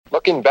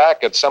Looking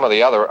back at some of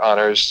the other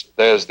honors,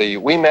 there's the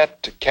We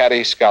Met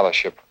Caddy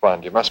Scholarship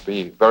Fund. You must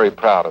be very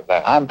proud of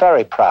that. I'm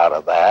very proud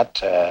of that.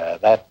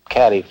 That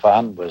Caddy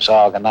Fund was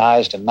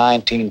organized in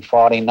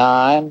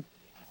 1949,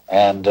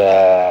 and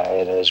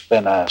it has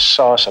been a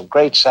source of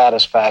great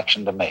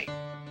satisfaction to me.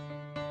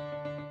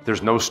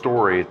 There's no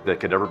story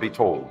that could ever be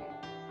told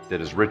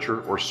that is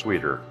richer or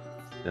sweeter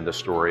than the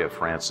story of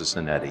Francis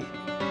and Eddie.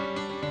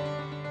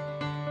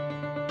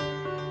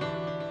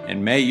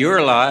 And may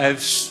your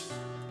lives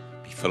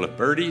be full of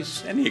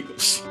birdies and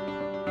eagles.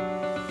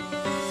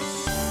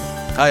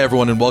 Hi,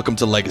 everyone, and welcome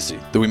to Legacy,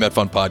 the We Met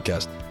Fun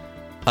podcast.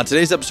 On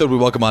today's episode, we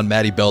welcome on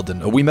Maddy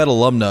Belden, a We Met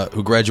alumna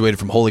who graduated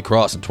from Holy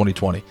Cross in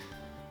 2020.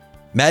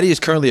 Maddy is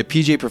currently a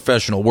PGA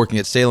professional working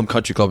at Salem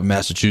Country Club in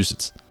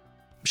Massachusetts.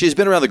 She has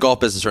been around the golf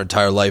business her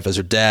entire life, as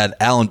her dad,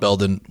 Alan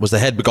Belden, was the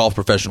head golf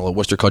professional at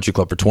Worcester Country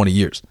Club for 20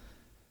 years.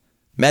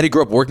 Maddy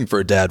grew up working for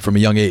her dad from a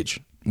young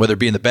age, whether it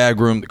be in the bag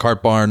room, the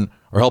cart barn,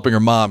 or helping her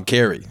mom,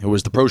 Carrie, who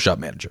was the pro shop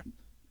manager.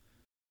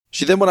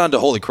 She then went on to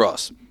Holy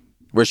Cross,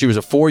 where she was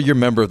a 4-year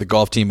member of the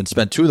golf team and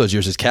spent 2 of those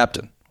years as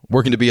captain,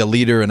 working to be a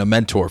leader and a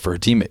mentor for her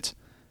teammates.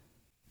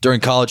 During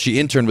college, she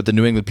interned with the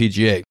New England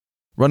PGA,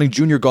 running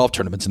junior golf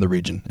tournaments in the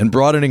region and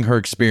broadening her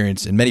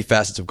experience in many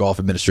facets of golf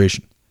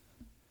administration.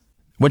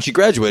 When she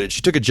graduated,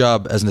 she took a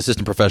job as an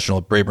assistant professional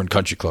at Braeburn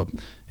Country Club,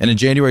 and in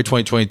January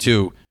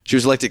 2022, she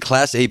was elected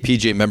Class A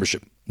PGA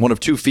membership, one of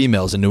 2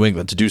 females in New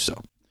England to do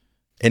so.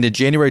 And in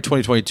January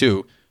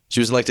 2022, she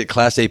was elected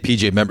Class A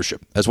PGA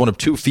membership as one of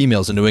 2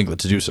 females in New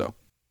England to do so.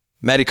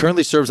 Maddy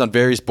currently serves on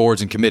various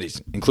boards and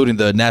committees, including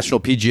the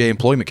National PGA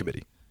Employment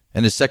Committee,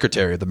 and is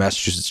secretary of the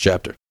Massachusetts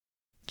chapter.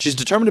 She's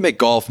determined to make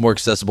golf more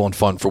accessible and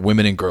fun for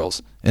women and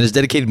girls, and has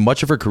dedicated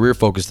much of her career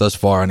focus thus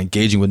far on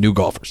engaging with new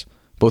golfers,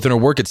 both in her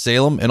work at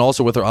Salem and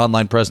also with her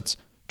online presence,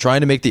 trying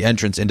to make the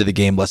entrance into the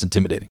game less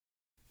intimidating.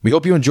 We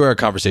hope you enjoy our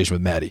conversation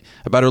with Maddy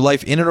about her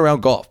life in and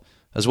around golf,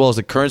 as well as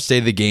the current state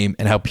of the game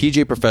and how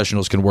PGA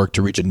professionals can work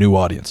to reach a new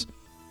audience.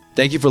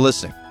 Thank you for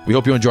listening. We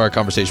hope you enjoy our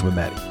conversation with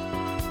Maddy.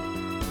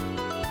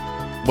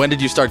 When did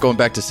you start going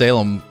back to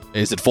Salem?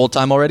 Is it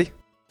full-time already?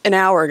 An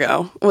hour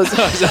ago.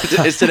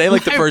 Is today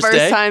like the first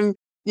day? Time.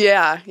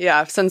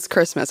 Yeah. Since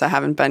Christmas, I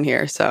haven't been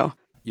here, so.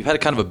 You've had a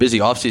kind of a busy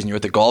offseason. You were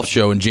at the golf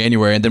show in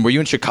January, and then were you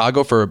in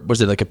Chicago for,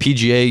 was it like a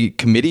PGA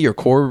committee or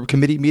core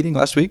committee meeting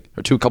last week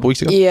or a couple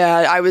weeks ago?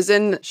 Yeah, I was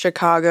in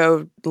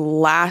Chicago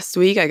last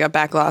week. I got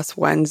back last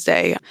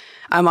Wednesday.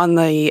 I'm on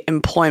the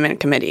employment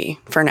committee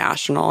for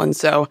national, and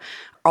so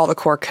all the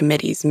core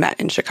committees met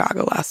in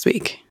Chicago last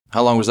week.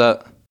 How long was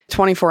that?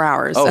 24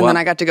 hours. Oh, and wow. then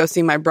I got to go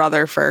see my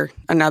brother for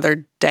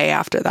another day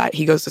after that.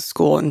 He goes to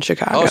school in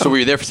Chicago. Oh, so were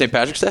you there for St.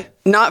 Patrick's Day?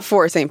 Not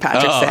for St.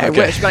 Patrick's Day, okay. I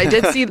wish. But I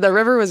did see the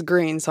river was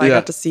green, so I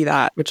got to see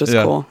that, which was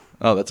cool.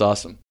 Oh, that's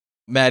awesome.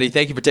 Maddy,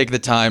 thank you for taking the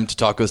time to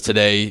talk with us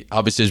today.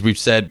 Obviously, as we've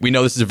said, we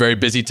know this is a very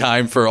busy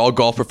time for all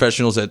golf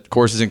professionals at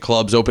courses and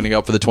clubs opening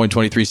up for the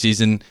 2023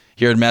 season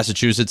here in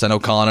Massachusetts. I know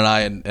Colin and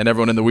I and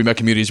everyone in the We Met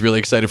community is really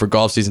excited for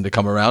golf season to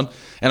come around.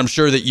 And I'm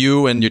sure that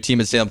you and your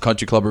team at Salem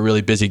Country Club are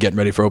really busy getting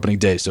ready for opening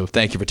day. So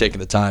thank you for taking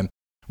the time.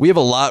 We have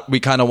a lot we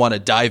kind of want to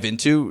dive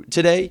into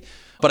today.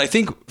 But I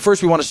think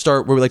first we want to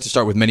start where we like to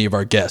start with many of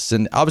our guests.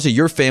 And obviously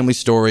your family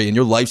story and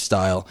your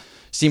lifestyle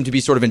seem to be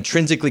sort of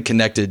intrinsically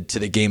connected to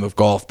the game of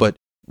golf. But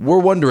we're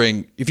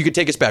wondering if you could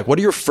take us back. What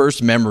are your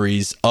first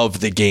memories of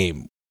the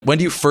game? When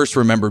do you first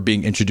remember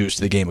being introduced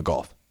to the game of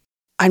golf?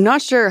 I'm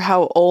not sure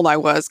how old I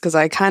was because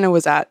I kind of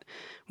was at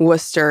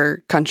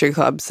Worcester Country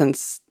Club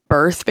since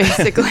birth,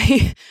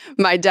 basically.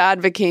 My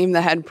dad became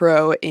the head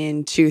pro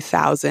in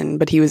 2000,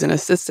 but he was an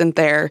assistant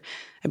there.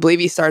 I believe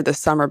he started the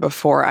summer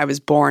before I was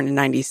born in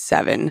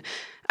 97.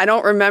 I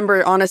don't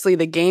remember, honestly,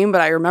 the game,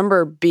 but I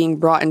remember being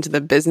brought into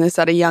the business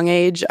at a young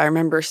age. I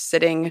remember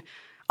sitting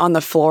on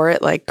the floor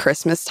at like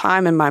Christmas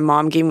time, and my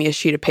mom gave me a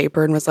sheet of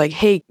paper and was like,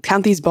 hey,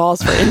 count these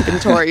balls for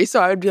inventory. So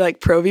I would be like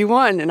Pro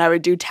V1 and I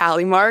would do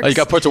tally marks. Oh, you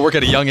got put to work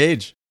at a young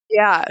age.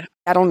 Yeah.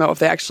 I don't know if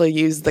they actually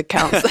used the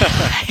counts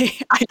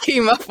that I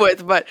came up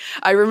with, but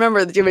I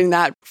remember doing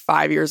that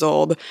 5 years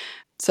old.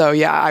 So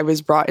yeah, I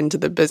was brought into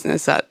the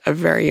business at a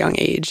very young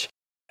age.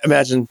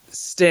 Imagine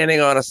standing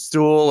on a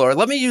stool or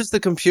let me use the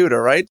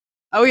computer, right?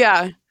 Oh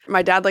yeah.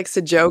 My dad likes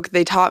to joke.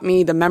 They taught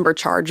me the member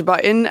charge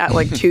button at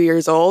like 2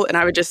 years old, and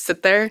I would just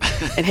sit there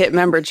and hit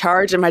member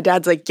charge. And my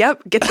dad's like,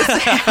 yep, get the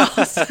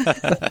sales.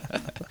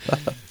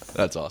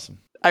 That's awesome.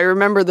 I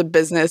remember the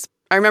business.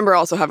 I remember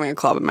also having a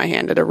club in my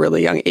hand at a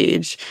really young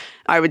age.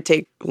 I would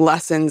take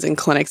lessons and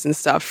clinics and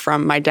stuff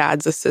from my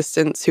dad's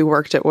assistants who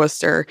worked at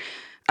Worcester.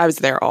 I was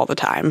there all the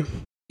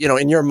time. You know,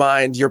 in your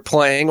mind, you're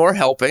playing or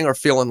helping or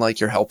feeling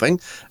like you're helping.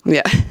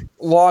 Yeah.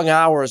 Long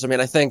hours. I mean,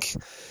 I think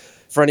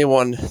for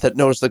anyone that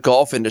knows the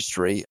golf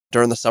industry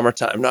during the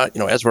summertime, not,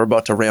 as we're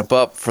about to ramp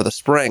up for the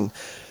spring,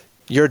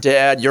 your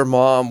dad, your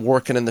mom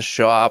working in the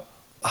shop,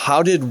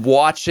 how did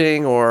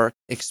watching or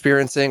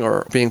experiencing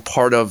or being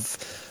part of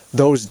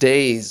those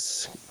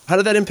days, how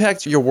did that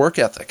impact your work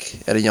ethic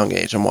at a young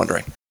age, I'm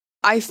wondering?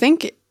 I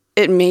think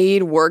it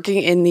made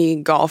working in the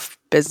golf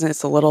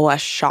business a little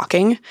less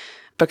shocking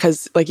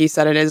because, like you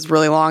said, it is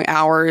really long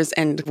hours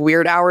and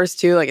weird hours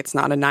too. Like it's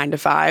not a 9 to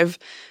 5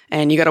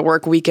 and you got to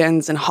work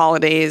weekends and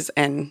holidays.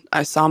 And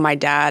I saw my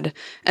dad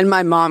and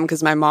my mom,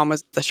 because my mom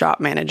was the shop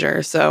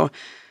manager. So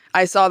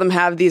I saw them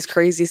have these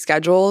crazy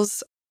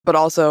schedules, but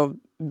also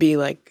be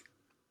like,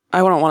 I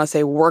don't want to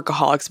say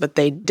workaholics, but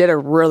they did a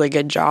really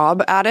good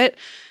job at it.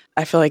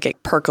 I feel like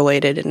it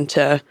percolated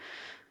into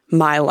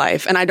my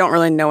life, and I don't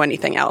really know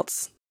anything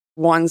else.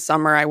 One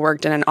summer I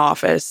worked in an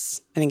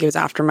office, I think it was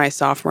after my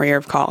sophomore year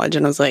of college,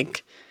 and I was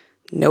like,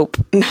 nope,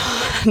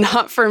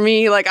 not for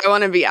me. Like, I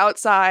want to be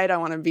outside. I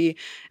want to be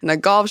in a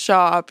golf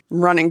shop,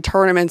 running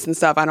tournaments and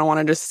stuff. I don't want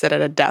to just sit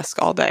at a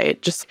desk all day.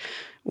 It just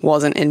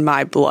wasn't in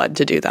my blood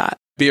to do that.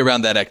 Be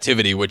around that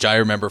activity, which I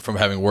remember from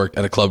having worked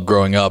at a club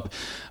growing up.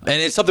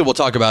 And it's something we'll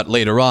talk about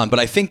later on, but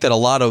I think that a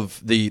lot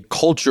of the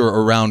culture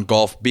around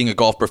golf, being a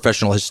golf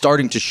professional, is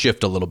starting to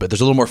shift a little bit.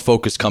 There's a little more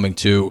focus coming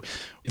to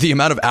the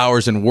amount of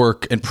hours and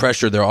work and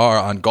pressure there are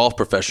on golf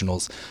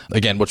professionals,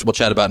 again, which we'll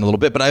chat about in a little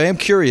bit. But I am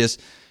curious,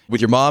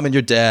 with your mom and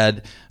your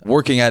dad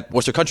working at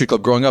Worcester Country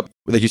Club growing up,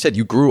 like you said,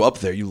 you grew up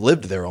there, you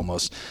lived there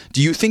almost.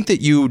 Do you think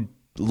that you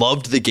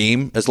loved the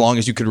game as long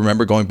as you could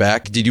remember going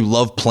back? Did you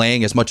love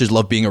playing as much as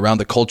love being around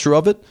the culture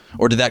of it?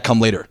 Or did that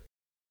come later?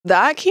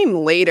 That came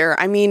later.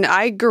 I mean,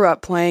 I grew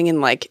up playing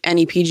in like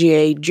any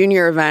PGA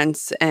junior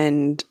events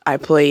and I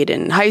played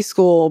in high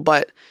school,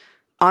 but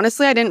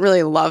honestly, I didn't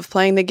really love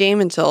playing the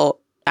game until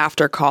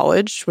after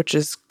college, which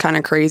is kind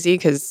of crazy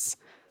because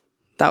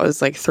that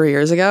was like 3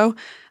 years ago.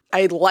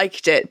 I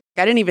liked it.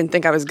 I didn't even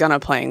think I was going to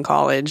play in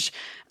college.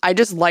 I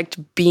just liked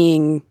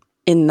being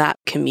in that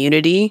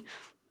community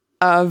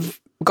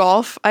of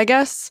golf, I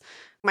guess.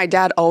 My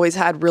dad always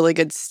had really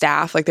good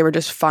staff. Like, they were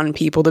just fun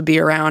people to be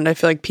around. I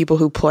feel like people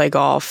who play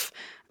golf,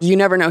 you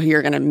never know who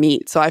you're going to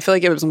meet. So I feel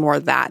like it was more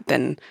that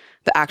than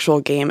the actual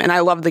game. And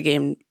I love the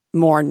game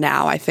more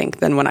now, I think,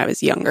 than when I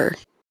was younger.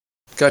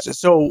 Gotcha.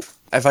 So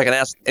if I can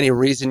ask, any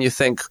reason you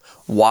think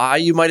why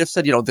you might have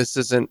said, this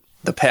isn't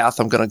the path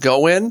I'm going to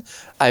go in?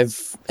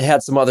 I've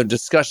had some other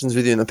discussions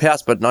with you in the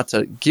past, but not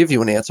to give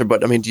you an answer.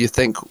 But I mean, do you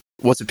think,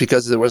 was it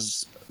because it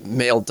was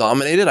male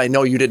dominated? I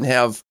know you didn't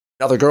have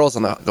other girls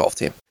on the golf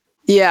team.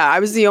 Yeah, I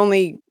was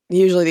usually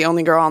the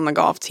only girl on the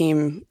golf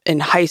team in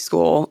high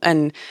school.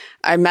 And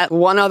I met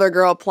one other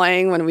girl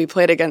playing when we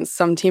played against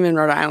some team in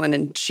Rhode Island,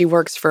 and she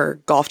works for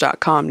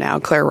golf.com now,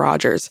 Claire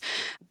Rogers.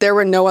 There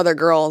were no other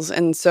girls.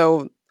 And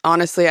so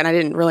honestly, and I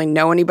didn't really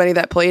know anybody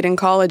that played in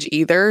college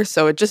either.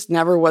 So it just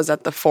never was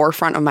at the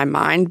forefront of my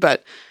mind.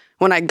 But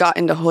when I got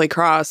into Holy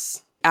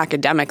Cross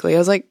academically, I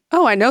was like,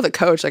 oh, I know the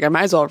coach. Like, I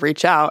might as well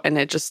reach out. And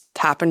it just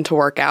happened to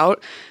work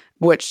out,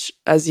 which,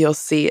 as you'll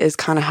see, is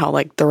kind of how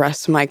like the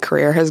rest of my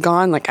career has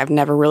gone. Like, I've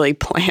never really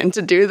planned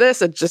to do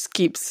this. It just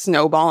keeps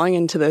snowballing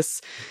into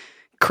this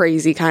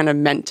crazy kind of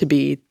meant to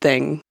be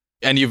thing.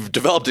 And you've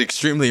developed an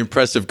extremely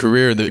impressive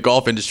career in the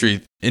golf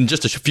industry in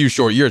just a few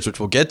short years, which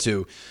we'll get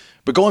to.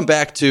 But going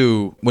back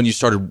to when you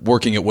started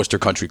working at Worcester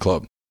Country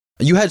Club,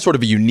 you had sort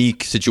of a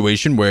unique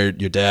situation where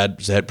your dad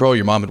was a head pro,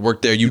 your mom had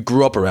worked there, you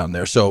grew up around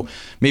there. So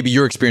maybe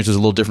your experience was a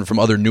little different from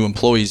other new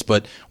employees,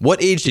 but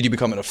what age did you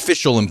become an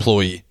official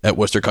employee at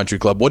Worcester Country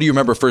Club? What do you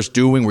remember first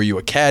doing? Were you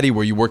a caddy?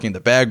 Were you working in the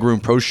bag room,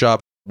 pro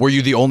shop? Were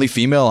you the only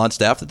female on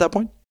staff at that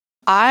point?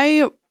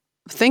 I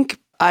think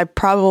I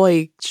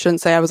probably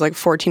shouldn't say I was like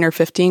 14 or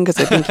 15 because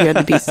I think you had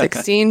to be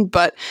 16,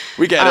 but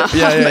we get it.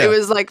 Yeah. It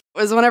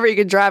was whenever you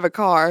could drive a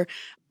car.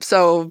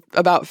 So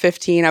about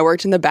 15, I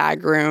worked in the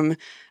bag room,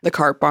 the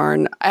cart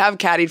barn. I have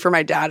caddied for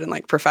my dad in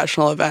like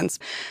professional events.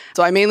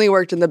 So I mainly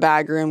worked in the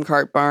bag room,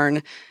 cart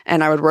barn,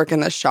 and I would work in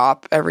the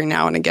shop every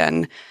now and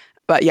again.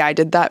 But yeah, I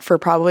did that for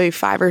probably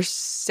 5 or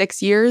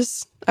 6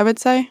 years, I would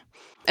say.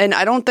 And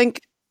I don't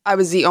think I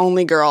was the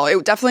only girl.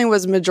 It definitely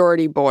was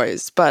majority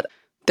boys, but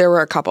there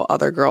were a couple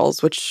other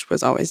girls, which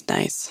was always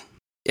nice.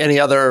 Any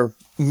other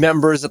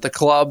members at the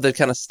club that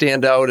kind of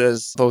stand out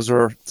as those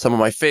are some of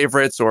my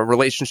favorites, or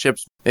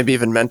relationships, maybe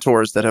even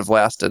mentors that have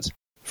lasted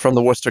from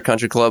the Worcester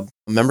Country Club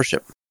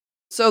membership?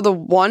 So the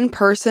one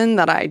person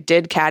that I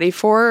did caddy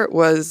for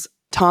was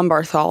Tom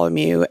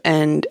Bartholomew,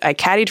 and I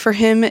caddied for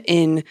him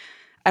in,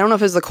 I don't know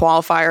if it was the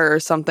qualifier or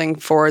something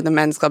for the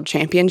men's club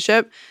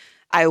championship.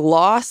 I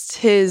lost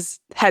his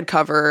head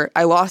cover.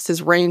 I lost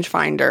his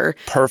rangefinder.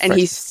 Perfect. And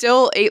he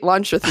still ate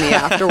lunch with me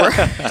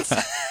afterwards.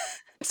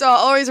 So I'll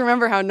always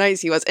remember how nice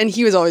he was. And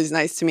he was always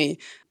nice to me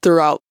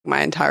throughout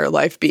my entire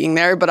life being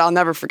there. But I'll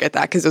never forget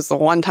that because it was the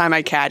one time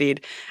I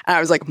caddied and I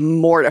was like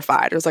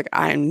mortified. I was like,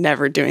 I'm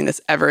never doing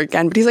this ever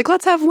again. But he's like,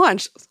 let's have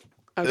lunch.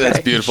 Okay. That's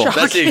beautiful.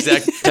 Shocking. That's the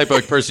exact type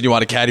of person you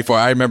want to caddy for.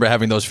 I remember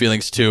having those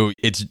feelings too.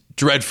 It's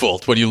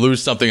dreadful when you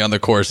lose something on the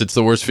course. It's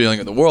the worst feeling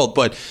in the world.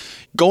 But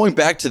going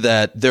back to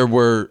that, there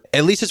were,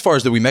 at least as far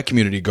as the We Met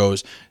community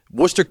goes,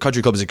 Worcester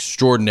Country Club is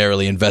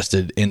extraordinarily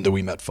invested in the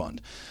We Met Fund.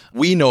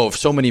 We know of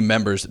so many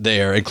members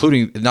there,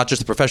 including not just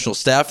the professional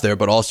staff there,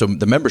 but also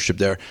the membership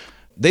there,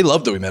 They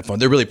love the We Met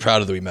Fund. They're really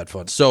proud of the We Met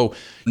Fund. So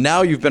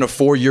now you've been a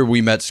 4-year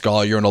We Met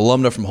scholar. You're an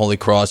alumna from Holy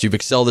Cross. You've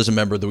excelled as a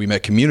member of the We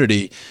Met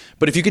community.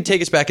 But if you could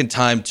take us back in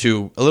time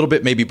to a little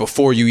bit maybe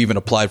before you even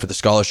applied for the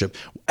scholarship,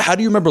 how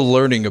do you remember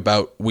learning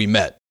about We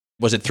Met?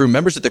 Was it through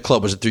members at the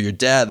club? Was it through your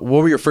dad?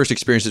 What were your first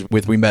experiences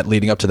with We Met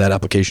leading up to that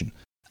application?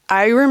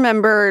 I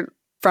remember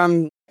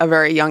from a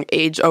very young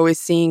age always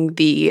seeing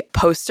the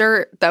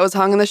poster that was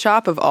hung in the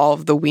shop of all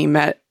of the We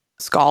Met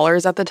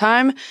scholars at the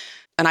time.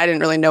 And I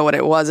didn't really know what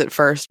it was at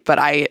first, but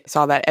I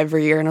saw that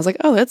every year and I was like,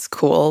 oh, that's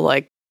cool.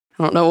 Like,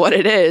 I don't know what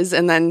it is.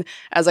 And then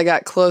as I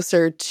got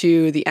closer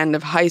to the end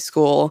of high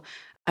school,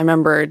 I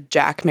remember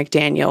Jack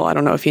McDaniel. I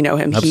don't know if you know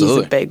him. Absolutely.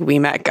 He's a big We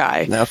Met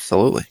guy.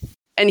 Absolutely.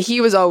 And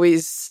he was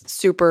always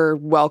super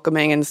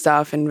welcoming and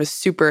stuff and was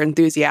super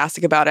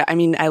enthusiastic about it. I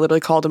mean, I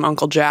literally called him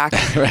Uncle Jack.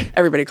 Right.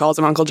 Everybody calls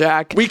him Uncle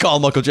Jack. We call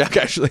him Uncle Jack,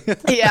 actually.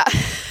 Yeah.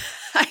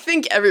 I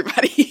think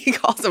everybody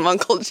calls him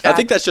Uncle Jack. I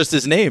think that's just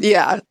his name.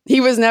 Yeah.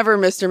 He was never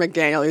Mr.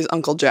 McDaniel. He was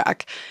Uncle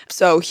Jack.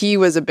 So he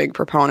was a big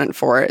proponent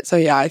for it. So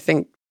yeah, I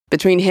think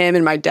between him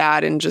and my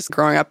dad and just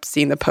growing up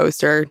seeing the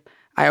poster,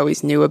 I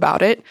always knew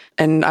about it.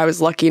 And I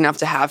was lucky enough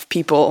to have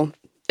people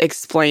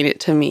explain it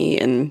to me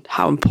and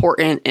how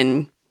important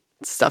and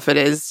stuff it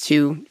is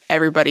to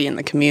everybody in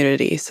the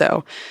community.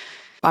 So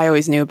I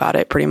always knew about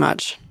it pretty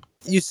much.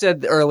 You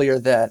said earlier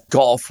that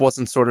golf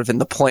wasn't sort of in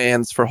the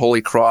plans for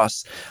Holy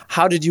Cross.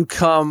 How did you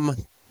come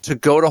to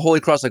go to Holy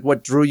Cross? Like,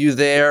 what drew you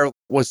there?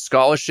 Was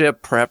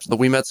scholarship, perhaps the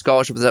We Met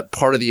scholarship, was that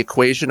part of the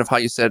equation of how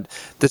you said,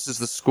 this is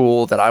the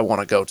school that I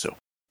want to go to?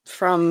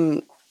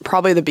 From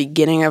probably the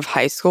beginning of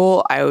high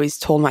school, I always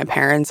told my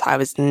parents I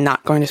was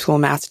not going to school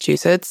in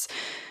Massachusetts.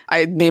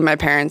 I made my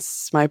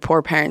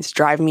poor parents,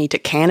 drive me to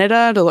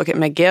Canada to look at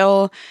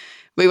McGill.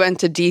 We went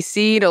to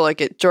DC to look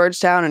at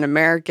Georgetown and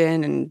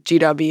American and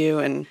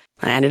GW, and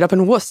I ended up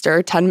in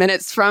Worcester, 10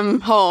 minutes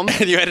from home.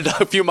 And you ended up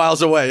a few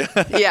miles away.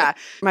 Yeah.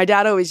 My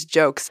dad always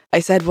jokes.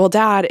 I said, well,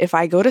 Dad, if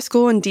I go to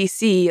school in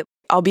DC,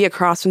 I'll be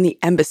across from the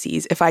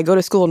embassies. If I go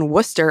to school in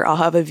Worcester, I'll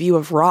have a view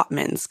of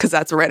Rotman's because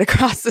that's right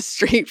across the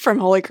street from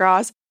Holy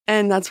Cross.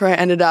 And that's where I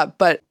ended up.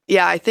 But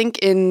yeah, I think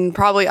in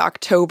probably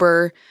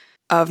October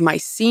of my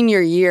senior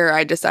year,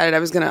 I decided I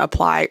was going to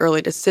apply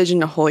early decision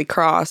to Holy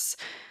Cross.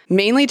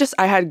 Mainly just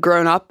I had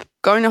grown up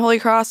going to Holy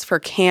Cross for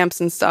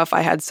camps and stuff.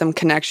 I had some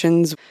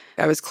connections.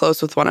 I was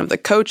close with one of the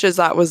coaches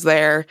that was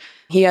there.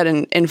 He had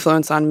an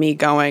influence on me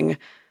going.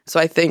 So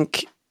I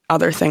think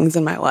other things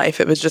in my life,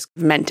 it was just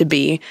meant to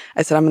be.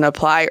 I said, I'm going to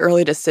apply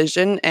early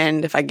decision.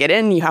 And if I get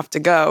in, you have to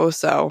go.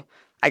 So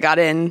I got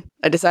in.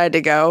 I decided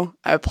to go.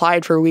 I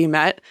applied for We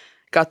Met,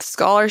 got the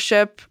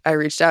scholarship. I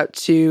reached out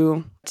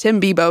to Tim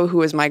Bebo, who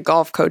was my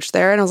golf coach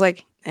there. And I was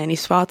like, any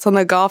spots on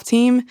the golf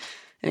team?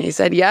 And he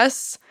said,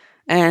 yes.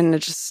 And it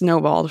just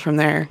snowballed from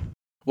there.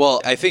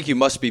 Well, I think you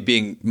must be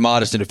being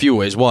modest in a few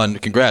ways. One,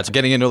 congrats.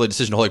 Getting an early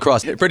decision to Holy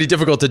Cross, pretty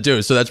difficult to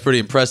do, so that's pretty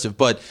impressive.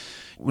 But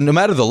no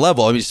matter the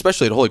level, I mean,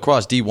 especially at Holy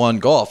Cross D1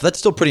 golf, that's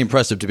still pretty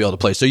impressive to be able to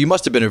play. So you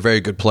must have been a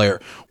very good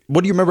player.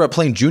 What do you remember about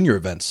playing junior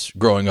events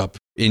growing up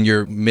in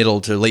your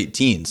middle to late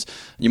teens?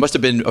 You must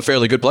have been a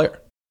fairly good player.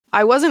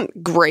 I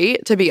wasn't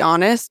great, to be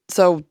honest.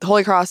 So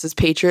Holy Cross is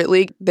Patriot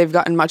League. They've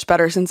gotten much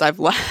better since I've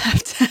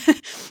left.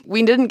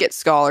 We didn't get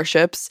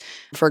scholarships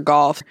for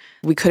golf.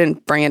 We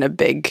couldn't bring in a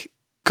big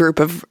group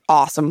of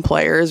awesome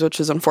players, which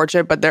was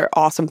unfortunate, but they're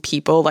awesome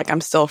people. Like, I'm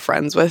still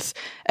friends with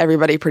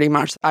everybody pretty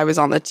much I was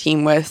on the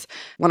team with.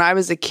 When I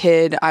was a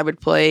kid, I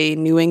would play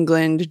New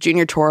England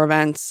junior tour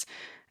events.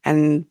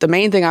 And the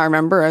main thing I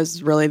remember, I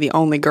was really the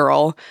only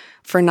girl.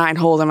 For 9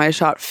 holes, I might have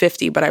shot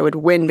 50, but I would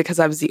win because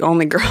I was the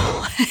only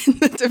girl in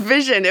the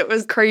division. It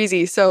was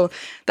crazy. So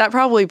that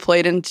probably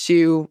played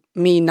into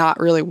me not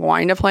really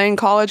wanting to play in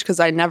college because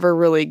I never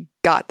really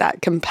got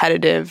that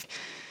competitive,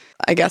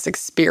 I guess,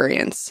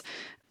 experience.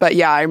 But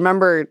yeah, I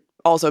remember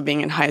also being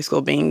in high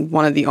school, being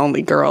one of the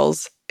only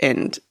girls,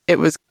 and it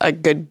was a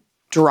good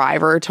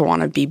driver to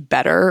want to be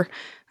better.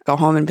 Go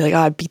home and be like, oh,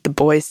 I beat the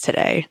boys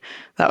today.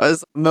 That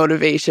was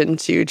motivation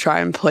to try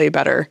and play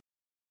better.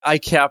 I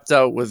capped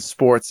out with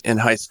sports in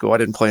high school. I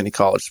didn't play any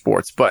college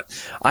sports, but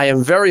I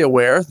am very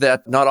aware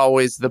that not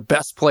always the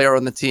best player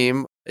on the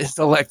team is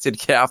elected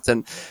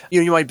captain.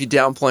 You might be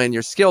downplaying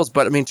your skills,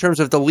 but I mean, in terms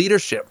of the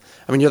leadership,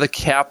 I mean, you're the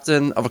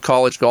captain of a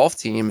college golf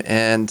team.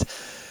 And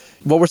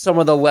what were some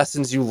of the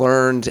lessons you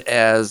learned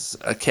as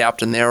a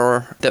captain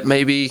there that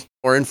maybe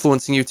are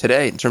influencing you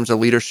today in terms of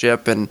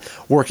leadership and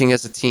working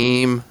as a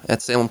team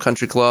at Salem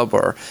Country Club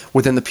or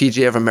within the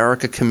PGA of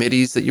America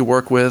committees that you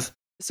work with?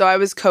 So I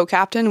was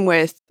co-captain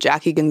with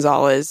Jackie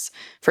Gonzalez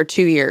for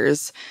 2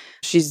 years.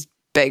 She's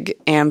big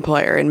AM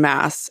player in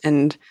Mass,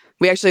 and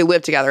we actually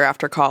lived together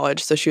after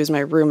college, so she was my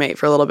roommate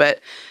for a little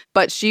bit.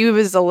 But she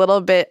was a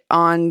little bit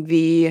on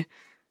the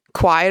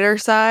quieter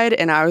side,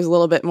 and I was a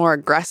little bit more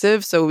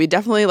aggressive, so we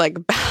definitely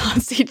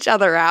balanced each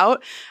other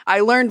out. I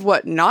learned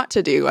what not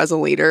to do as a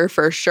leader,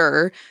 for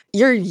sure.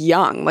 You're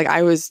young.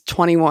 I was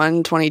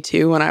 21,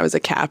 22 when I was a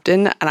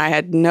captain, and I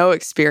had no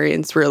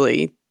experience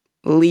really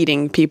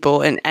leading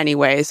people in any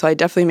way. So I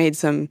definitely made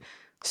some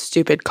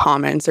stupid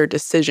comments or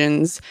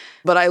decisions.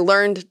 But I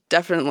learned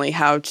definitely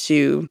how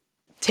to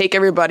take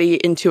everybody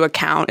into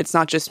account. It's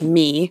not just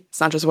me. It's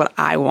not just what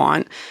I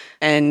want.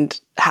 And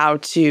how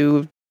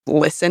to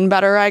listen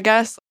better, I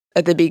guess.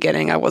 At the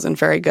beginning, I wasn't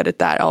very good at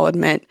that, I'll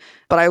admit.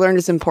 But I learned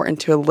it's important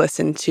to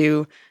listen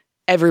to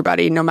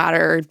everybody, no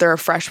matter if they're a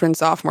freshman,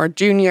 sophomore,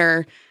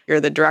 junior, you're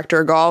the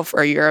director of golf,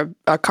 or you're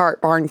a cart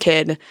barn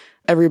kid.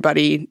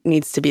 Everybody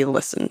needs to be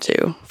listened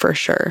to, for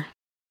sure.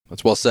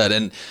 That's well said.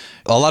 And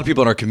a lot of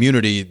people in our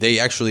community, they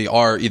actually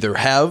are either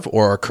have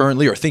or are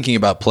currently or thinking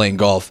about playing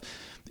golf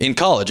in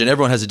college. And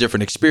everyone has a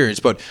different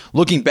experience. But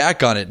looking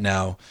back on it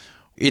now,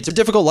 it's a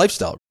difficult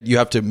lifestyle. You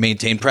have to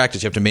maintain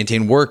practice. You have to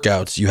maintain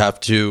workouts. You have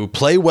to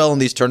play well in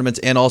these tournaments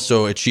and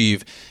also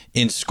achieve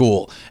in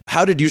school.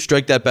 How did you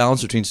strike that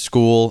balance between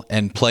school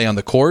and play on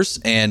the course?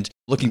 And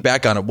looking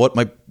back on it, what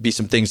might be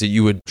some things that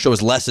you would show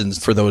as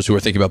lessons for those who are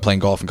thinking about playing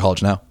golf in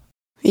college now?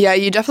 Yeah,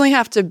 you definitely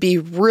have to be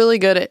really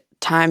good at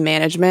time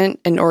management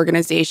and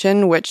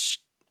organization, which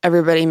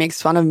everybody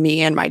makes fun of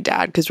me and my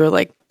dad because we're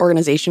like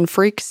organization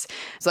freaks.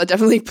 So that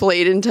definitely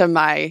played into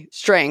my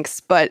strengths.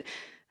 But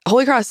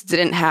Holy Cross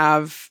didn't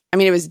have,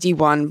 it was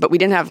D1, but we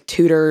didn't have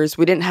tutors.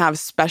 We didn't have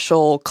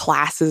special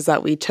classes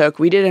that we took.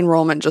 We did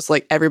enrollment just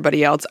like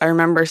everybody else. I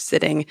remember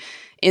sitting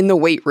in the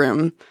weight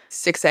room,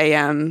 6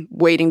 a.m.,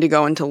 waiting to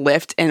go into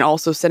lift, and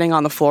also sitting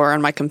on the floor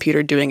on my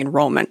computer doing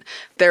enrollment.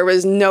 There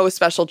was no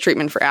special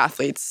treatment for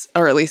athletes,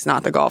 or at least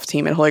not the golf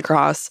team at Holy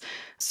Cross.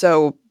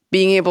 So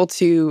being able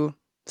to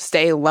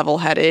stay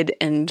level-headed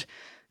and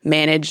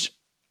manage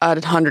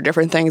 100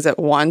 different things at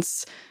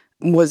once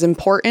was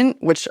important,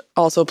 which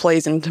also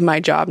plays into my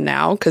job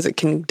now because it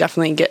can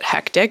definitely get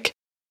hectic.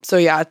 So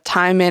yeah,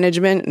 time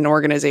management and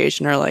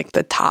organization are like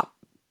the top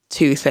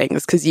two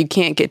things because you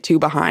can't get too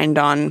behind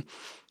on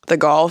the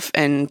golf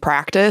and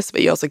practice,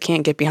 but you also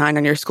can't get behind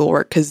on your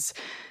schoolwork because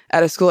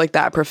at a school like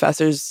that,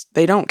 professors,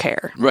 they don't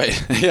care.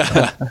 Right.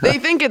 Yeah. They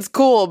think it's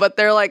cool, but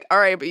they're like, all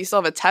right, but you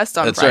still have a test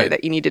on Friday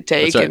that you need to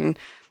take. Right. And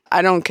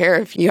I don't care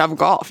if you have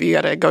golf, you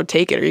got to go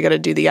take it or you got to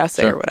do the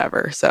essay or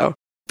whatever. So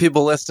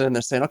people listening,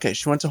 they're saying, okay,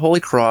 she went to Holy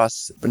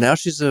Cross, but now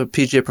she's a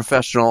PGA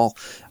professional.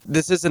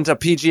 This isn't a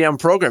PGM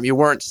program. You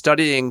weren't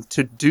studying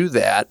to do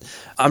that.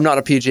 I'm not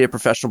a PGA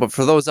professional, but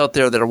for those out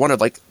there that are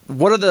wondering, like,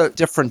 what are the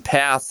different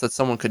paths that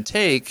someone could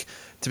take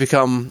to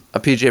become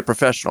a PGA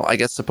professional? I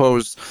guess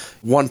suppose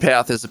one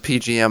path is a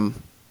PGM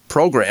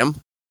program,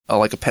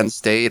 like a Penn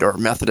State or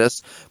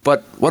Methodist.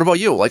 But what about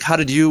you? Like, how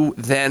did you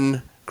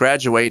then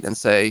graduate and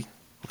say,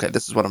 okay,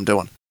 this is what I'm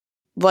doing?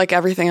 Like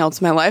everything else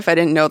in my life, I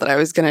didn't know that I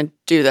was going to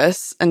do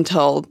this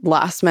until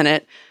last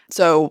minute.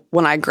 So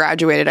when I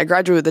graduated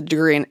with a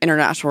degree in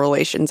international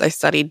relations. I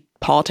studied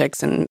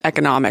politics and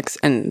economics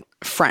and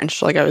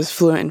French. Like I was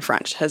fluent in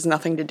French. It has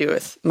nothing to do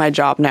with my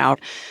job now.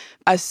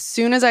 As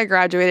soon as I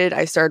graduated,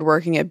 I started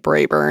working at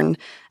Brayburn.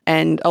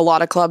 And a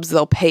lot of clubs,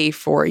 they'll pay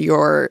for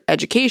your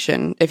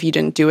education if you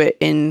didn't do it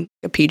in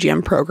a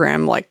PGM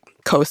program like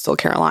Coastal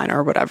Carolina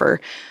or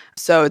whatever.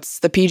 So it's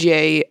the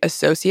PGA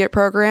Associate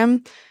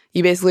Program.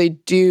 You basically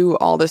do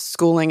all this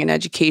schooling and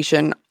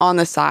education on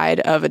the side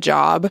of a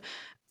job.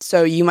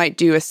 So you might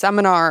do a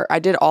seminar. I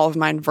did all of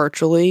mine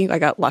virtually. I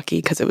got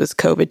lucky because it was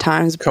COVID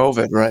times.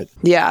 COVID, right.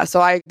 Yeah.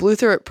 So I blew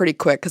through it pretty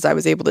quick because I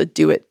was able to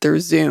do it through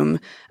Zoom.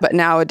 But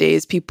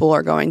nowadays, people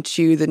are going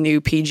to the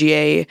new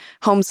PGA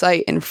home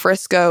site in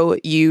Frisco.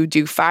 You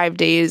do 5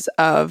 days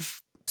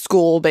of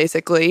school,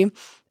 basically.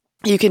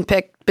 You can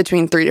pick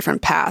between 3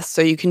 different paths.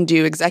 So you can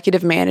do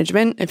executive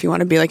management if you want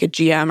to be like a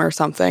GM or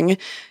something. You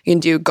can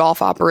do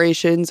golf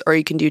operations, or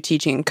you can do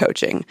teaching and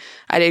coaching.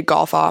 I did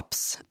golf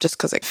ops just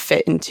because it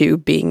fit into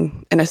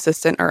being an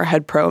assistant or a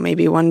head pro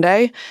maybe one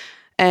day.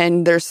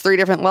 And there's 3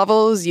 different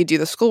levels. You do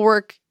the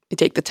schoolwork, you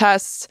take the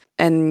tests,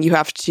 and you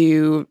have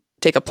to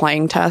take a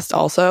playing test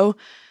also.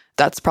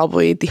 That's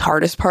probably the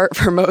hardest part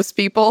for most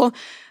people.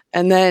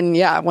 And then,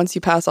 once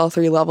you pass all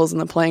 3 levels in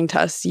the playing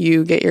test,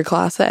 you get your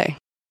Class A.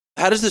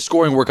 How does the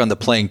scoring work on the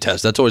playing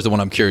test? That's always the one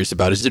I'm curious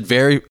about. Does it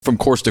vary from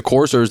course to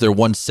course, or is there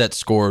one set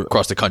score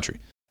across the country?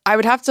 I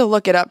would have to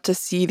look it up to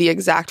see the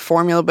exact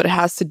formula, but it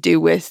has to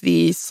do with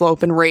the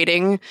slope and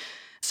rating.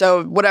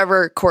 So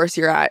whatever course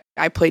you're at,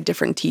 I played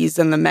different tees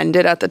than the men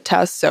did at the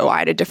test, so I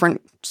had a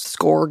different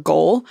score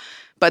goal.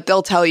 But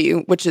they'll tell you,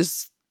 which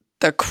is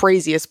the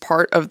craziest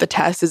part of the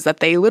test, is that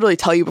they literally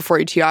tell you before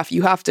you tee off,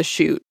 you have to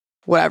shoot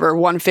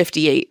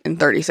 158 in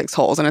 36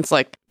 holes. And it's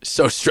like,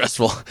 so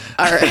stressful.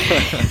 All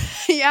right.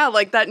 Yeah,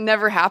 like that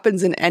never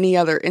happens in any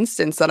other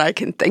instance that I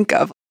can think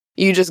of.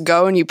 You just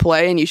go and you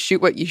play and you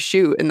shoot what you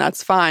shoot, and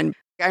that's fine.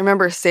 I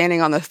remember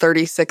standing on the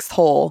 36th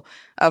hole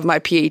of my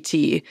PAT,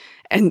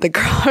 and the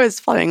girl I was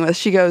playing with,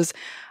 she goes,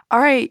 all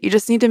right, you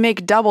just need to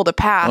make double to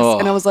pass. Oh.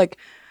 And I was like,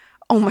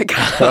 oh my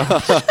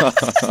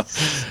God.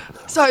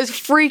 So I was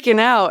freaking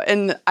out,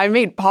 and I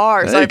made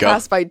par, so I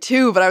passed by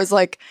 2, but I was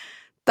like,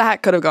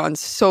 that could have gone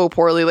so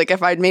poorly. Like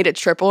if I'd made it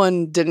triple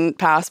and didn't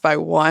pass by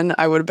one,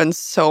 I would have been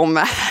so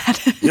mad.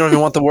 You don't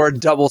even want the word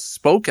double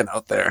spoken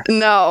out there.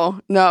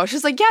 No.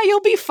 She's like, yeah,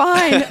 you'll be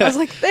fine. I was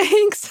like,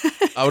 thanks.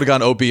 I would have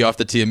gone OB off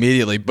the tee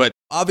immediately. But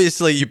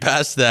obviously you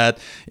passed that.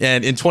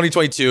 And in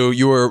 2022,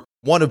 you were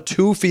one of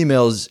 2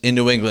 females in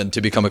New England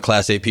to become a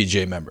Class A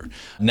PGA member.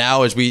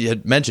 Now, as we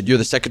had mentioned, you're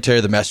the secretary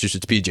of the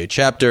Massachusetts PGA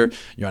chapter.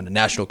 You're on the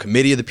national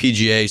committee of the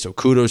PGA. So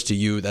kudos to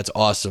you. That's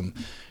awesome.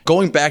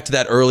 Going back to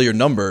that earlier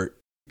number,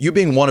 you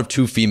being one of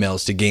 2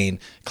 females to gain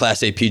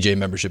Class A PGA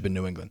membership in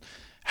New England,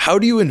 how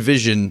do you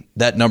envision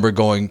that number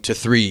going to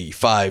 3,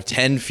 5,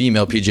 10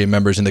 female PGA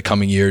members in the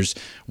coming years?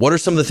 What are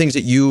some of the things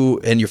that you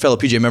and your fellow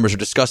PGA members are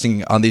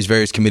discussing on these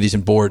various committees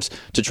and boards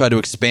to try to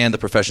expand the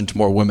profession to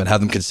more women, have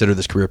them consider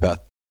this career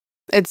path?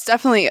 It's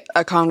definitely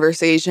a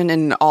conversation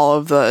in all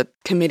of the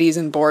committees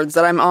and boards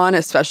that I'm on,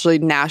 especially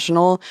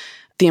national.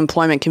 The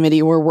employment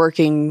committee, we're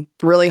working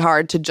really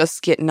hard to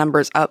just get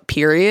numbers up,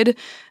 period.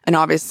 And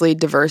obviously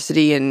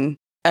diversity and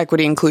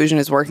equity inclusion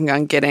is working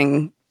on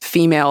getting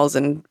females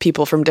and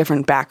people from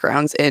different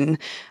backgrounds in.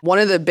 One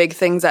of the big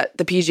things that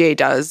the PGA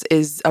does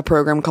is a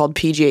program called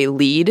PGA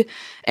Lead.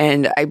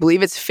 And I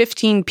believe it's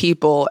 15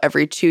 people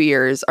every 2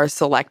 years are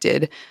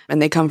selected,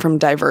 and they come from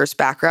diverse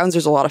backgrounds.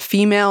 There's a lot of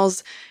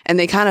females, and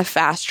they kind of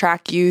fast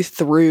track you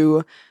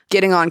through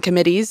getting on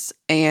committees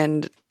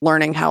and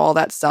learning how all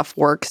that stuff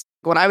works.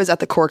 When I was at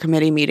the core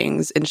committee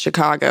meetings in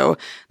Chicago,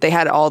 they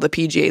had all the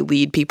PGA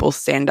Lead people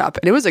stand up,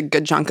 and it was a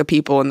good chunk of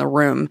people in the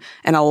room,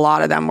 and a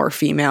lot of them were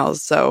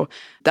females. So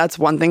that's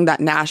one thing that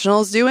National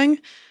is doing.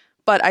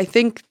 But I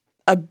think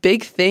a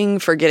big thing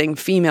for getting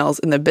females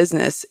in the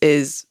business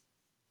is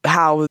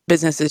how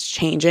business is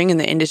changing and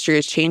the industry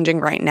is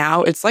changing right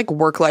now. It's like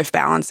work-life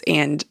balance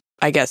and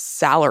I guess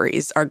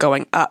salaries are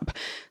going up.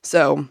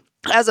 So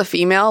as a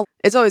female,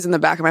 it's always in the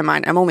back of my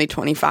mind. I'm only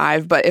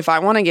 25, but if I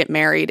want to get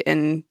married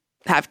and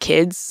have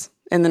kids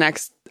in the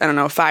next,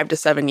 5 to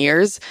 7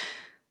 years,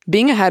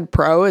 being a head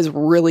pro is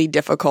really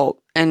difficult.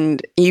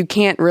 And you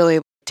can't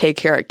really take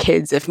care of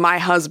kids if my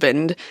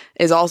husband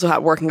is also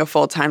working a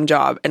full-time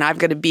job and I've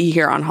got to be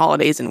here on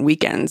holidays and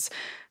weekends.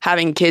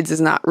 Having kids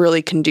is not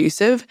really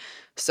conducive.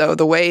 So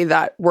the way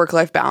that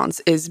work-life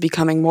balance is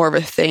becoming more of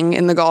a thing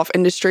in the golf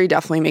industry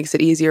definitely makes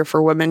it easier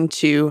for women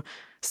to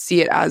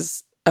see it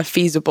as a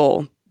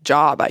feasible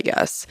job, I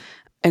guess.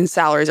 And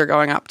salaries are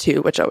going up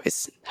too, which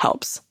always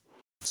helps.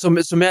 So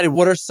Maddy,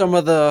 what are some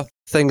of the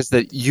things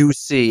that you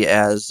see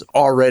as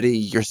already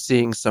you're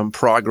seeing some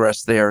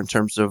progress there in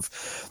terms of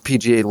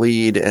PGA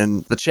Lead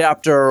and the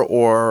chapter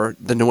or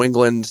the New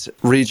England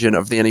region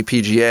of the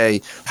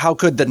NEPGA? How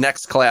could the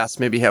next class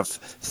maybe have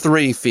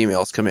 3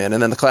 females come in,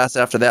 and then the class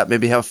after that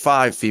maybe have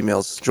 5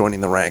 females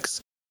joining the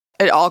ranks?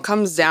 It all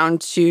comes down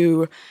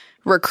to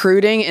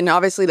recruiting, and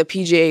obviously the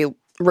PGA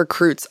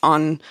recruits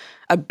on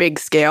a big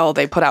scale.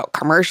 They put out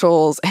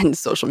commercials and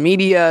social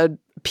media,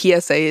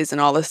 PSAs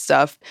and all this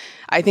stuff.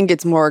 I think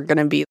it's more going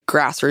to be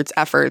grassroots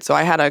effort. So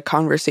I had a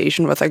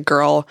conversation with a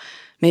girl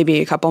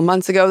maybe a couple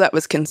months ago that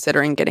was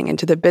considering getting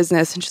into the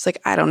business. And she's like,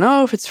 I don't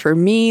know if it's for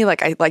me.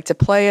 Like, I like to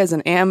play as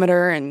an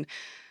amateur. And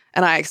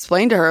I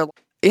explained to her,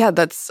 yeah,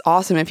 that's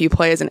awesome. If you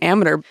play as an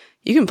amateur,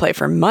 you can play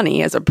for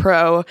money as a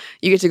pro.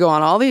 You get to go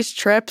on all these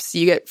trips.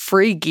 You get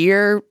free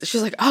gear.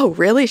 She's like, oh,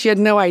 really? She had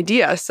no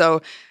idea.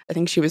 So I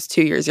think she was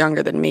 2 years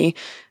younger than me.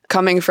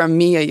 Coming from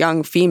me, a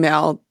young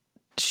female,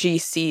 she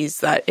sees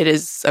that it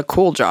is a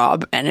cool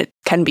job and it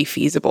can be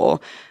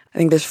feasible. I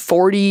think there's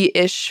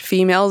 40-ish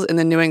females in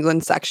the New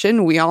England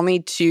section. We all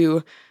need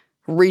to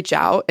reach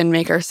out and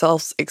make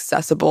ourselves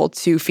accessible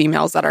to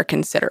females that are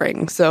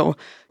considering. So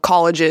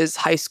colleges,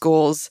 high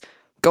schools,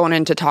 going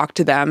in to talk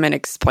to them and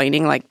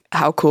explaining like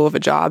how cool of a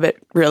job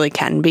it really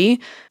can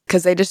be,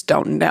 because they just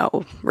don't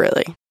know,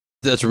 really.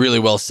 That's really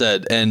well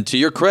said. And to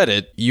your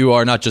credit, you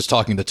are not just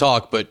talking the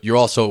talk, but you're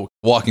also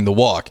walking the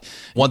walk.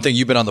 One thing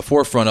you've been on the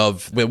forefront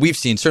of, that we've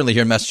seen certainly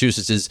here in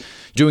Massachusetts, is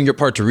doing your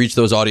part to reach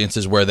those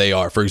audiences where they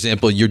are. For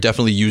example, you're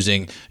definitely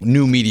using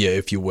new media,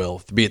 if you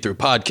will, be it through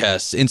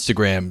podcasts,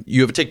 Instagram.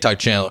 You have a TikTok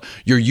channel,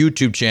 your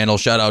YouTube channel,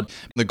 shout out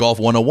the Golf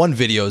 101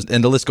 videos,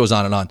 and the list goes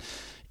on and on.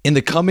 In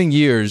the coming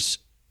years,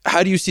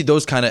 how do you see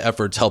those kind of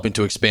efforts helping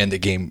to expand the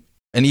game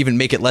and even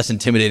make it less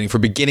intimidating for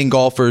beginning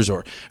golfers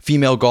or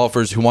female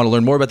golfers who want to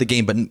learn more about the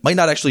game but might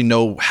not actually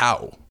know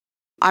how?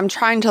 I'm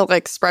trying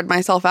to spread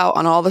myself out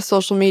on all the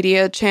social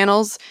media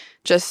channels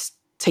just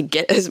to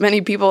get as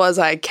many people as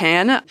I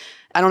can.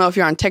 I don't know if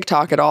you're on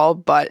TikTok at all,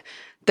 but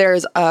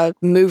there's a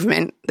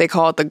movement. They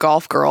call it the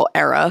golf girl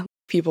era.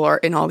 People are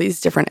in all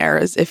these different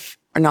eras. If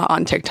you're not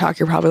on TikTok,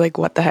 you're probably like,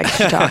 what the heck is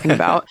she talking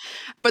about?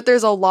 But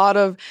there's a lot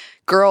of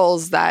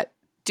girls that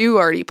do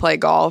already play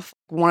golf.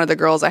 One of the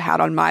girls I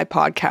had on my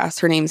podcast,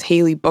 her name's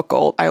Haley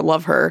Buchholz. I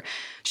love her.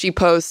 She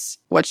posts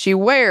what she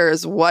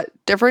wears, what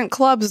different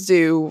clubs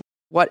do,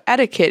 what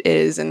etiquette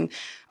is, and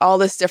all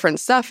this different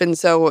stuff. And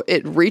so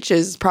it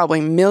reaches probably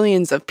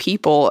millions of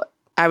people,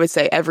 I would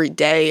say, every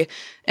day.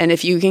 And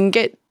if you can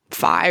get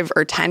 5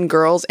 or 10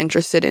 girls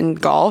interested in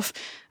golf,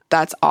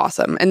 that's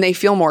awesome. And they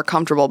feel more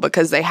comfortable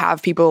because they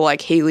have people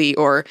like Haley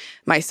or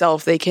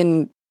myself. They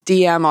can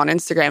DM on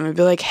Instagram and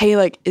be like, hey,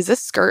 like, is this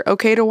skirt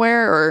okay to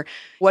wear? Or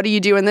what do you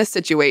do in this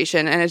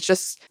situation? And it's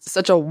just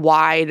such a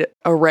wide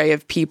array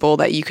of people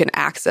that you can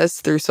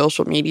access through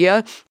social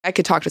media. I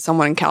could talk to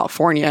someone in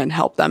California and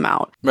help them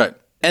out. Right.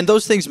 And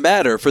those things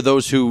matter for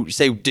those who,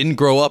 say, didn't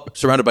grow up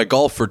surrounded by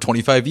golf for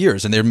 25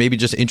 years and they're maybe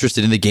just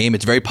interested in the game.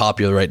 It's very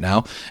popular right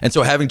now. And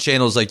so having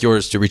channels like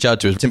yours to reach out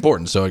to, it's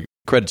important. So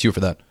credit to you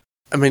for that.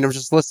 I mean, I'm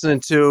just listening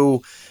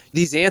to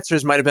these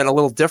answers might have been a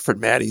little different,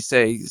 Maddy,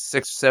 say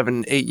 6,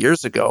 7, 8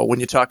 years ago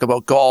when you talk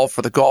about golf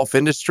or the golf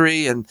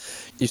industry and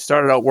you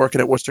started out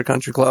working at Worcester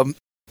Country Club.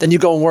 Then you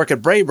go and work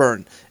at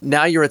Brayburn.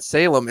 Now you're at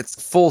Salem. It's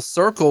full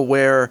circle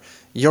where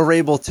you're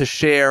able to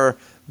share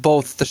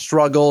both the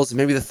struggles and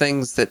maybe the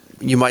things that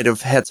you might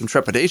have had some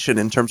trepidation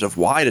in terms of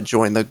why to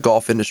join the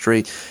golf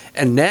industry.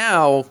 And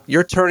now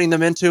you're turning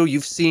them into,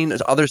 you've seen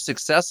other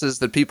successes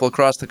that people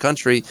across the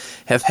country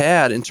have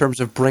had in terms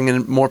of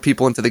bringing more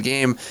people into the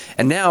game.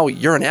 And now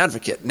you're an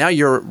advocate. Now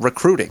you're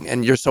recruiting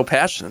and you're so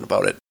passionate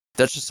about it.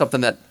 That's just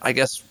something that I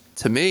guess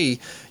to me,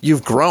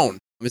 you've grown.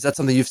 Is that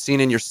something you've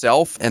seen in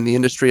yourself and the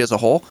industry as a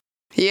whole?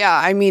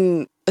 Yeah, I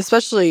mean,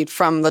 especially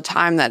from the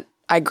time that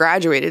I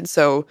graduated.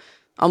 So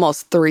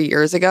almost 3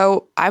 years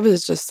ago, I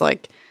was just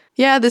like,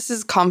 yeah, this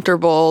is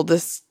comfortable.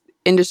 This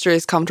industry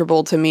is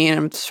comfortable to me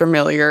and it's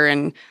familiar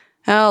and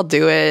I'll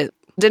do it.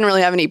 Didn't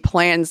really have any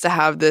plans to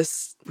have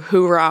this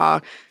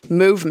hoorah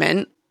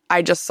movement.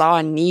 I just saw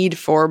a need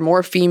for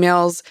more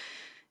females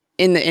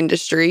in the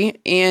industry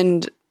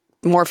and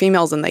more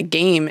females in the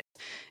game.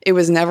 It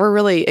was never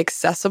really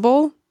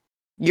accessible.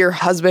 Your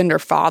husband or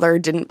father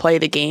didn't play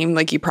the game,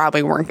 like you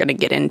probably weren't going to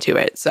get into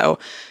it. So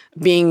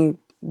being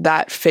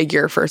that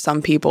figure for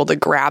some people to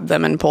grab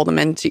them and pull them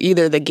into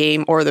either the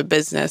game or the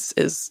business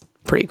is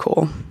pretty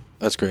cool.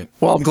 That's great.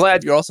 Well, I'm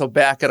glad you're also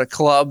back at a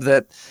club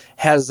that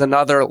has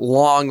another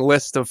long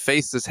list of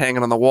faces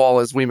hanging on the wall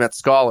as We Met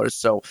scholars.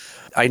 So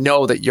I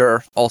know that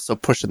you're also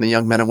pushing the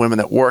young men and women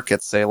that work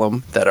at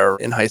Salem that are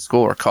in high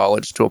school or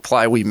college to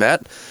apply We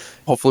Met.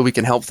 Hopefully we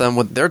can help them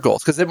with their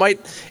goals because it might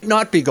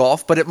not be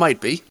golf, but it might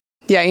be.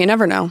 Yeah, you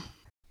never know.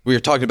 We were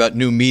talking about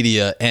new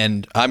media,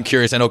 and I'm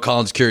curious. I know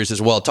Colin's curious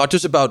as well. Talk to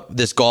us about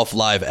this Golf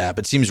Live app.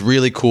 It seems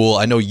really cool.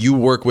 I know you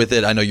work with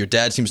it. I know your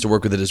dad seems to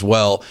work with it as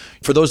well.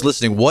 For those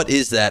listening, what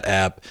is that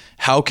app?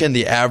 How can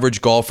the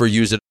average golfer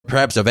use it,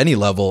 perhaps of any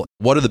level?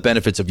 What are the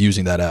benefits of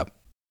using that app?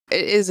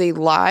 It is a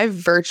live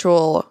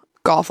virtual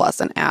golf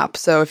lesson app.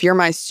 So if you're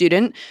my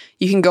student,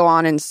 you can go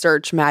on and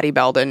search Maddy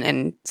Belden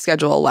and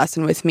schedule a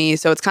lesson with me.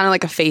 So it's kind of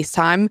like a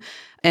FaceTime.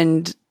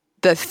 And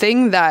the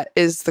thing that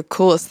is the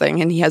coolest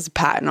thing, and he has a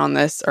patent on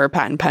this or a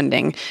patent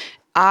pending,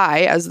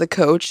 I, as the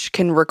coach,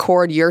 can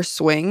record your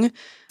swing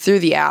through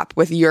the app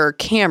with your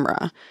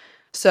camera.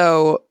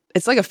 So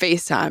it's like a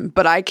FaceTime,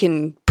 but I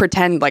can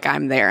pretend like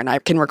I'm there and I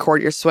can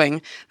record your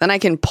swing. Then I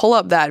can pull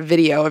up that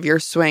video of your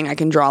swing. I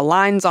can draw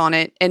lines on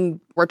it and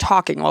we're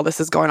talking while this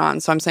is going on.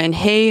 So I'm saying,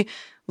 hey,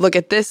 look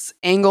at this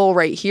angle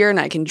right here,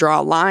 and I can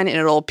draw a line and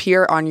it'll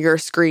appear on your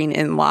screen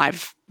in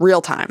live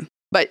real time.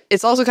 But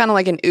it's also kind of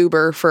like an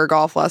Uber for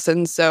golf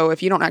lessons. So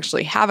if you don't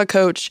actually have a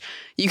coach,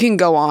 you can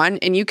go on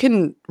and you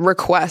can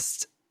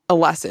request a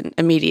lesson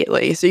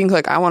immediately. So you can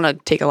click, I want to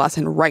take a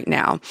lesson right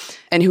now.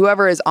 And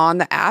whoever is on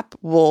the app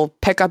will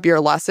pick up your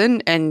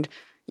lesson, and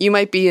you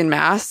might be in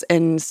Mass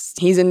and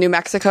he's in New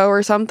Mexico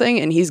or something,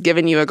 and he's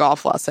giving you a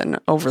golf lesson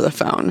over the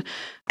phone.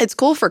 It's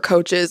cool for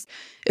coaches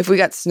if we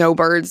got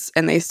snowbirds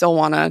and they still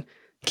want to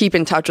keep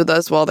in touch with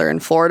us while they're in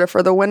Florida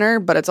for the winter,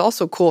 but it's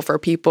also cool for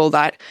people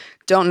that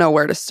don't know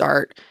where to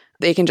start.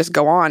 They can just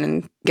go on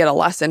and get a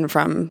lesson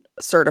from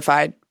a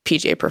certified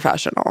PGA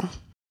professional.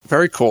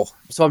 Very cool.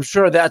 So I'm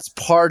sure that's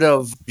part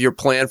of your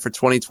plan for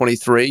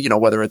 2023, you know,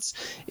 whether it's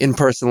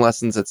in-person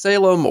lessons at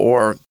Salem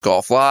or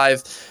Golf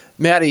Live.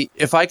 Maddy,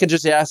 if I could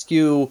just ask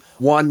you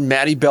one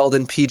Maddy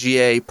Belden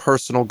PGA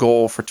personal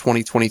goal for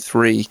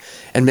 2023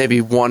 and maybe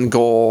one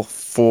goal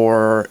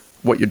for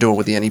what you're doing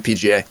with the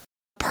NEPGA.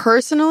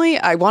 Personally,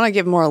 I want to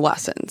give more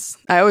lessons.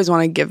 I always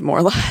want to give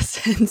more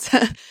lessons.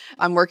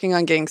 I'm working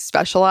on getting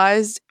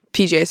specialized,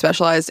 PGA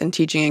specialized in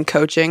teaching and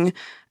coaching.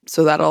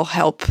 So that'll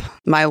help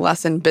my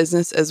lesson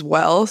business as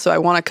well. So I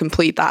want to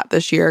complete that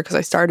this year because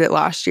I started it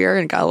last year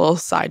and got a little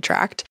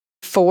sidetracked.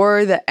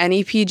 For the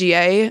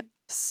NEPGA,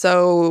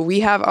 so we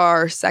have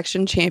our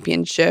section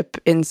championship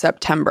in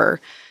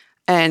September,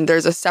 and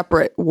there's a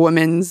separate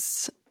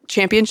women's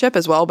championship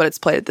as well, but it's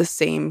played at the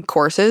same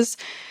courses.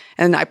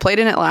 And I played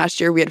in it last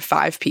year. We had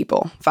 5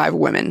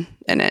 women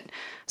in it.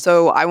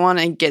 So I want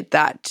to get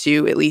that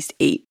to at least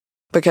 8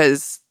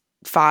 because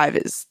 5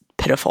 is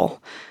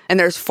pitiful. And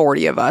there's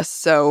 40 of us.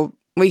 So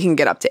we can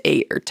get up to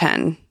 8 or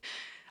 10.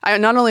 I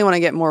not only want to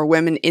get more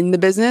women in the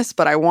business,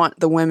 but I want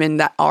the women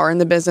that are in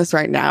the business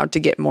right now to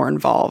get more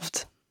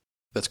involved.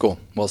 That's cool.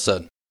 Well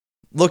said.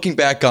 Looking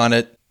back on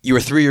it, you were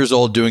 3 years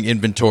old doing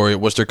inventory at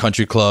Worcester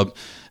Country Club.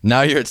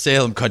 Now you're at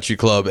Salem Country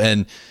Club,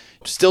 and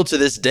Still to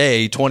this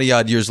day, 20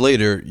 odd years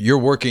later, you're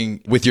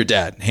working with your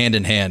dad hand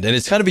in hand. And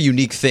it's kind of a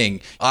unique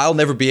thing. I'll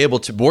never be able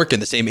to work in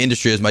the same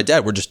industry as my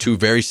dad. We're just two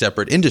very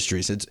separate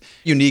industries. It's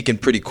unique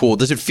and pretty cool.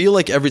 Does it feel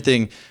like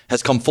everything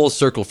has come full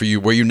circle for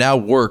you where you now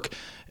work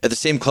at the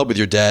same club with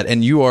your dad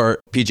and you are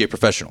PGA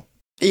professional?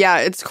 Yeah,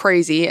 it's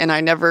crazy. And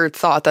I never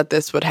thought that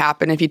this would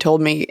happen. If you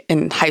told me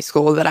in high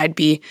school that I'd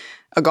be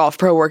a golf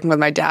pro working with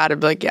my dad, I'd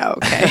be like, yeah,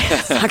 okay,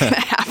 it's not going to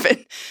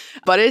happen.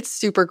 But it's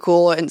super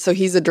cool. And so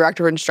he's the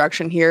director of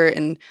instruction here,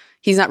 and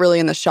he's not really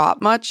in the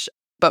shop much,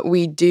 but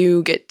we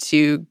do get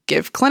to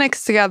give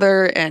clinics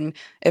together. And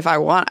if I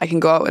want, I can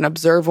go out and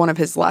observe one of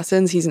his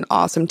lessons. He's an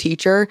awesome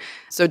teacher.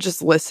 So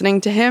just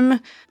listening to him,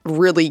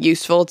 really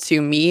useful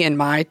to me in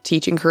my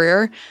teaching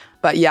career.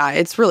 But yeah,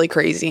 it's really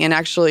crazy. And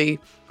actually,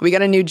 we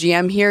got a new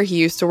GM here. He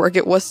used to work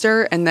at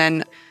Worcester, and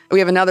then we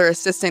have another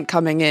assistant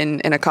coming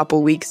in a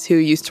couple weeks who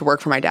used to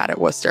work for my dad at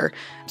Worcester.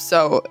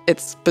 So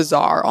it's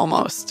bizarre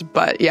almost,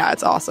 but yeah,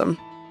 it's awesome.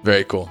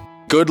 Very cool.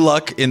 Good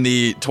luck in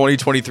the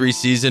 2023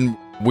 season.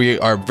 We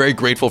are very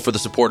grateful for the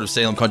support of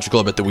Salem Country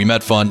Club at the We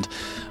Met Fund,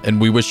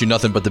 and we wish you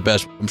nothing but the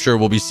best. I'm sure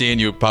we'll be seeing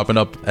you popping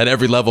up at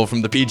every level,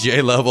 from the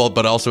PGA level,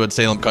 but also at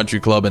Salem Country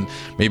Club and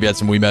maybe at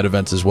some We Met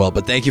events as well.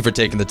 But thank you for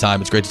taking the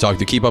time. It's great to talk to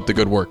you. Keep up the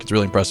good work. It's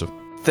really impressive.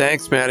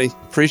 Thanks, Maddy.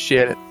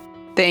 Appreciate it.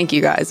 Thank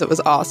you, guys. It was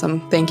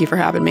awesome. Thank you for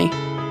having me.